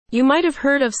You might have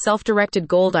heard of self-directed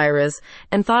gold IRAs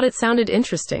and thought it sounded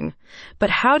interesting. But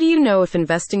how do you know if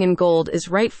investing in gold is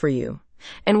right for you?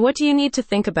 And what do you need to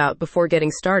think about before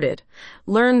getting started?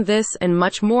 Learn this and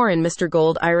much more in Mr.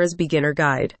 Gold IRA's Beginner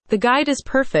Guide. The guide is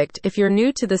perfect if you're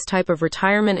new to this type of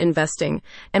retirement investing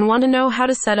and want to know how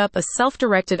to set up a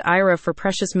self-directed IRA for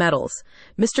precious metals.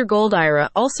 Mr. Gold IRA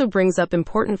also brings up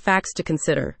important facts to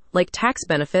consider, like tax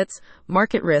benefits,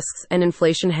 market risks, and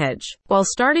inflation hedge. While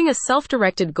starting a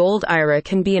self-directed gold IRA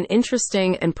can be an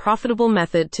interesting and profitable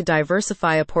method to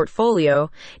diversify a portfolio,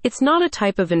 it's not a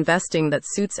type of investing that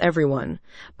suits everyone.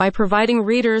 By providing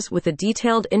readers with a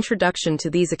detailed introduction to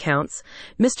these accounts,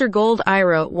 Mr. Gold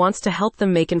IRA wants to help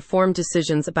them make informed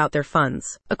decisions about their funds.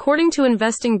 According to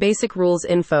Investing Basic Rules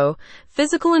Info,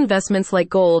 physical investments like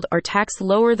gold are taxed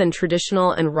lower than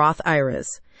traditional and Roth IRAs.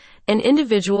 An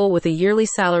individual with a yearly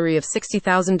salary of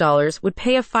 $60,000 would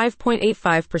pay a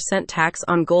 5.85% tax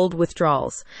on gold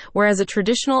withdrawals, whereas a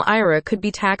traditional IRA could be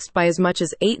taxed by as much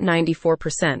as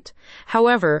 8.94%.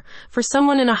 However, for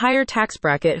someone in a higher tax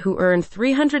bracket who earned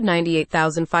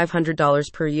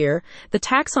 $398,500 per year, the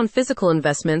tax on physical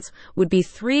investments would be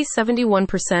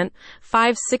 3.71%,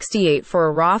 5.68% for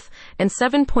a Roth, and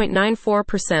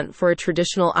 7.94% for a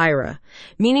traditional IRA,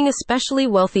 meaning especially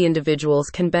wealthy individuals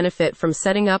can benefit from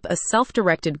setting up a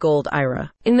self-directed gold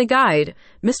IRA. In the guide,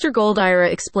 Mr. Gold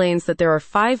IRA explains that there are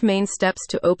 5 main steps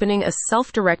to opening a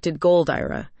self-directed gold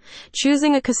IRA.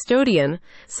 Choosing a custodian,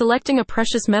 selecting a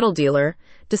precious metal dealer,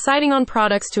 deciding on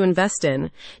products to invest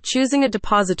in, choosing a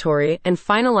depository, and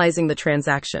finalizing the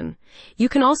transaction. You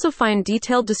can also find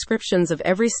detailed descriptions of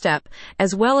every step,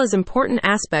 as well as important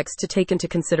aspects to take into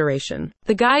consideration.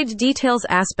 The guide details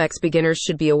aspects beginners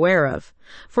should be aware of.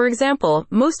 For example,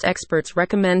 most experts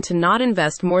recommend to not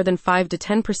invest more than 5 to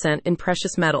 10% in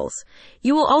precious metals.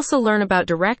 You will also learn about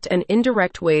direct and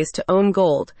indirect ways to own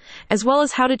gold, as well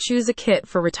as how to choose a kit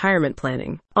for retirement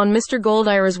planning. On Mr. Gold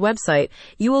IRA's website,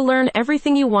 you will learn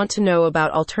everything you want to know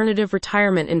about alternative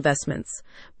retirement investments.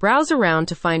 Browse around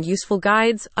to find useful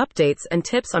guides, updates, and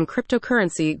tips on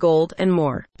cryptocurrency, gold, and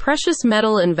more. Precious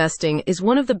metal investing is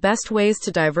one of the best ways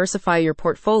to diversify your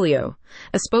portfolio,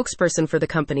 a spokesperson for the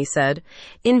company said.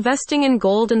 Investing in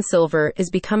gold and silver is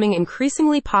becoming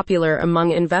increasingly popular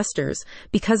among investors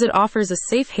because it offers a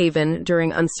safe haven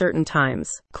during uncertain times.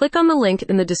 Click on the link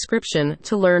in the description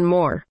to learn more.